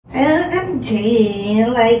OMG,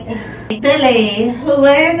 like, Billy,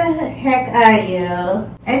 where the heck are you?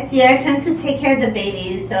 It's your turn to take care of the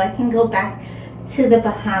baby so I can go back to the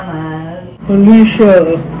Bahamas.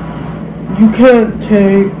 Felicia, you can't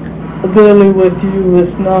take Billy with you.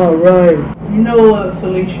 It's not right. You know what,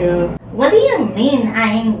 Felicia? What do you mean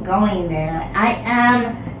I ain't going there? I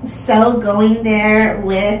am so going there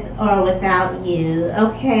with or without you,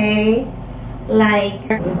 okay? Like,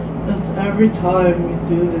 it's every time you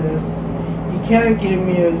do this. You can't give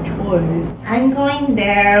me a choice. I'm going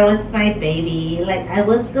there with my baby. Like, I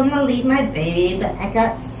was gonna leave my baby, but I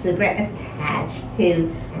got super attached to,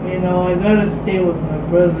 you know, I gotta stay with my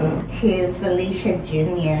brother. To Felicia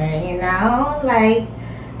Jr., you know? Like,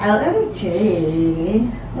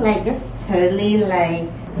 OMG. Like, it's totally like...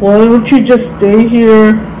 Why don't you just stay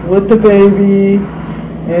here with the baby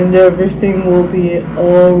and everything will be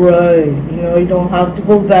alright. You know, you don't have to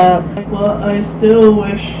go back. Well, I still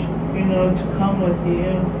wish, you know, to come with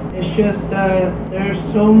you. It's just that there's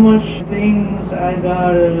so much things I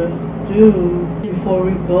gotta do before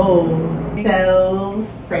we go. So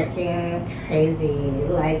freaking crazy.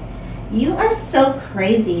 Like, you are so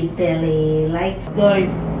crazy, Billy. Like,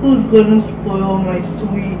 who's gonna spoil my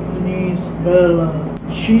sweet niece, Bella?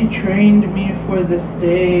 She trained me for this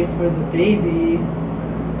day, for the baby.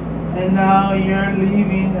 And now you're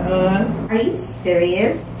leaving us? Are you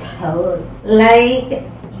serious? Toads. Like,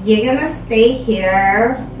 you're gonna stay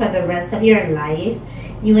here for the rest of your life?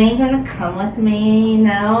 You ain't gonna come with me, you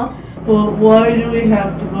know? But why do we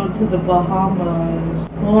have to go to the Bahamas?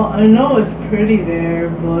 Well, I know it's pretty there,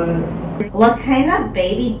 but... What kind of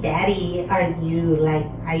baby daddy are you? Like,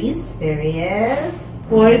 are you serious?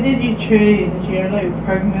 Why did you change? Your,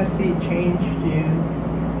 pregnancy changed you.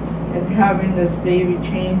 And having this baby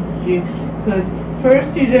changed you. Because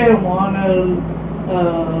first you didn't want to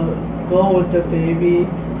go with the baby.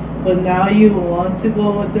 But now you want to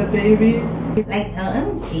go with the baby? Like,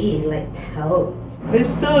 OMG, like, totes. I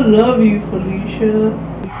still love you, Felicia.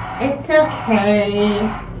 It's okay.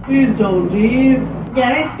 Please don't leave.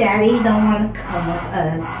 Your daddy don't want to come with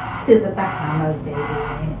us to the Bahamas,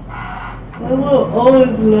 baby. I will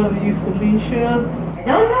always love you, Felicia. I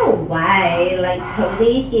don't know why. Like,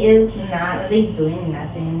 totally, he is not really doing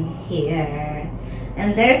nothing here.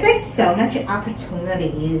 And there's, so much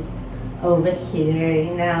opportunities over here,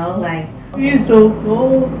 you know? Like, please don't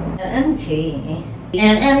go. OMG.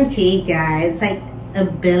 OMG, guys. Like,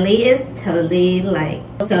 Billy is totally,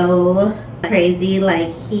 so crazy.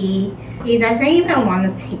 Like, he doesn't even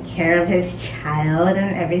want to take care of his child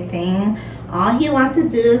and everything. All he wants to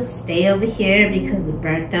do is stay over here because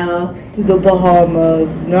Roberto... To the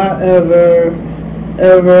Bahamas. Not ever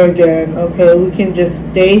again. Okay, we can just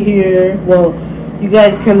stay here. Well, you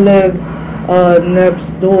guys can live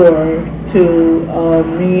next door to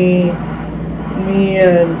me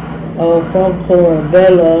and Funko and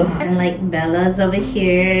Bella. And Bella's over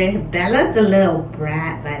here. Bella's a little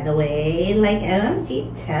brat, by the way.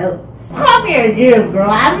 OMG totes. Call me a year, girl.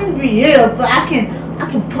 I may be here, but I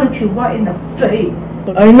can punch you right in the face.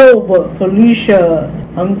 I know, but Felicia,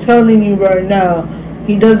 I'm telling you right now,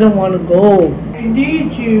 he doesn't want to go. I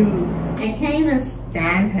need you. I can't even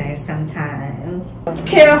stand her sometimes. I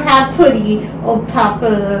care how pretty or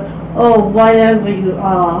popular or whatever you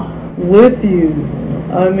are. With you.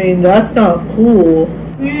 I mean, that's not cool.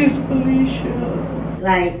 Please, Felicia.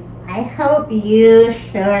 I hope you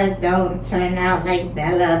sure don't turn out like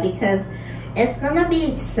Bella because it's gonna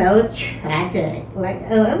be so tragic.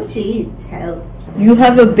 OMG, totes. You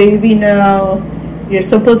have a baby now. You're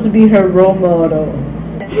supposed to be her role model.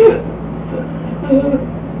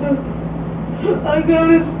 I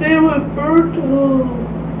gotta stay with Berto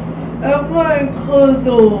and my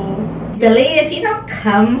cousin. Billy, if you don't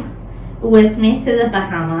come with me to the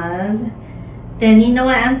Bahamas, then you know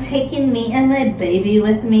what? I'm taking me and my baby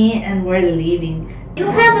with me and we're leaving. You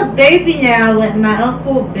have a baby now with my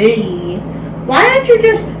Uncle B. Why don't you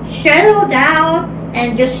just settle down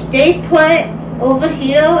and just stay put over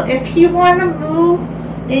here? If you want to move,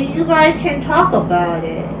 then you guys can talk about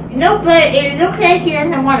it. No, but it looks like he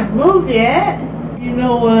doesn't want to move yet. You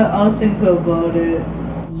know what? I'll think about it.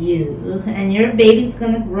 You and your baby's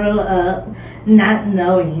gonna grow up not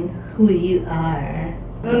knowing who you are.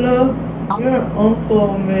 Hello? Your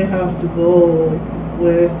uncle may have to go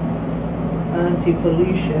with Auntie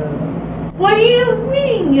Felicia. What do you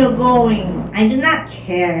mean you're going? I do not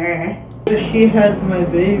care. She has my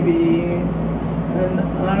baby, and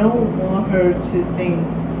I don't want her to think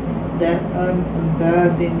that I'm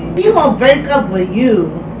abandoning you. He's gonna break up with you,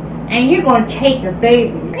 and you're gonna take the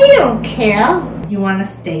baby. You don't care. You wanna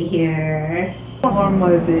stay here. For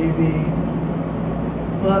my baby.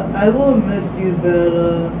 But I will miss you,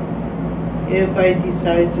 Bella, if I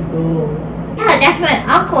decide to go. Yeah, that's my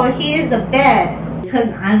uncle. He is the best. Because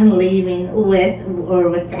I'm leaving with or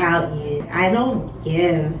without you. I don't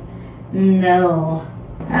give. No.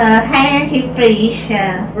 Hi, Auntie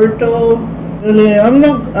Felicia. Berto, Billy,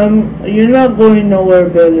 you're not going nowhere,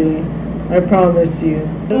 Billy. I promise you.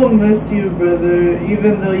 I will miss you, brother,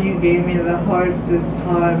 even though you gave me the hardest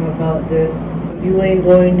time about this. You ain't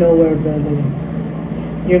going nowhere, Billy.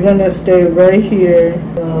 You're gonna stay right here,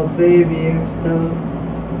 baby and stuff.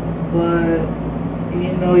 But,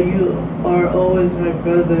 you know, you are always my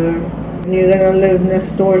brother. And you're gonna live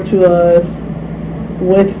next door to us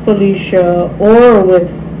with Felicia or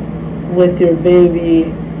with your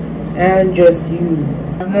baby and just you.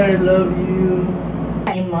 And I love you.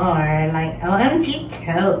 More like OMG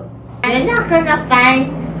totes. You're not gonna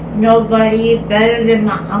find nobody better than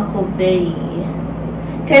my Uncle Billy.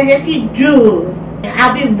 Cause if you do,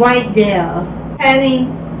 I'll be right there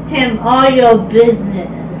telling him all your business.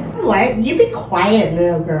 What? You be quiet,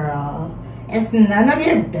 little girl. It's none of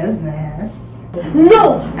your business.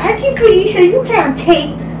 No, Auntie Felicia, you can't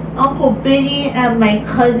take Uncle Billy and my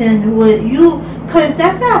cousin with you, cause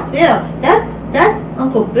that's not fair. That's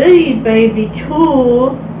Uncle Billy, baby,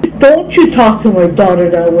 too. Don't you talk to my daughter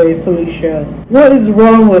that way, Felicia. What is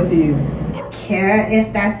wrong with you? I don't care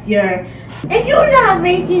if that's your... And you're not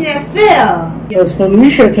making it fair. Yes,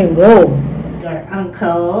 Felicia can go. Your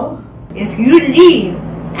uncle, if you leave,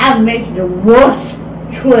 I'll make the worst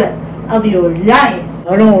trip of your life.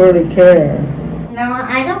 I don't really care. No,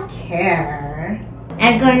 I don't care.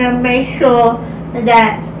 I'm gonna make sure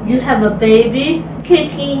that you have a baby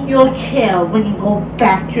kicking your chair when you go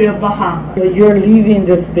back to the Bahamas. But you're leaving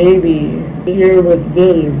this baby here with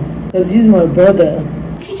Billy, because he's my brother.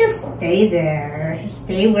 You just stay there.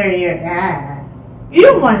 Stay where you're at. You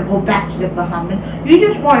don't want to go back to the Bahamas. You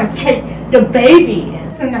just want to take the baby.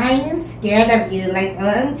 So now I'm scared of you like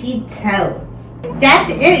OMG totes. That's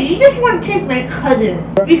it. You just want to take my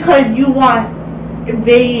cousin because you want the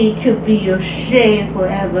baby to be your slave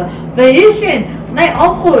forever. But listen, my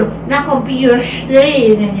uncle not gonna be your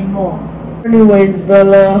slave anymore. Anyways,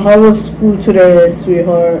 Bella, how was school today,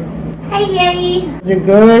 sweetheart? Hi, Daddy. Is it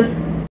good?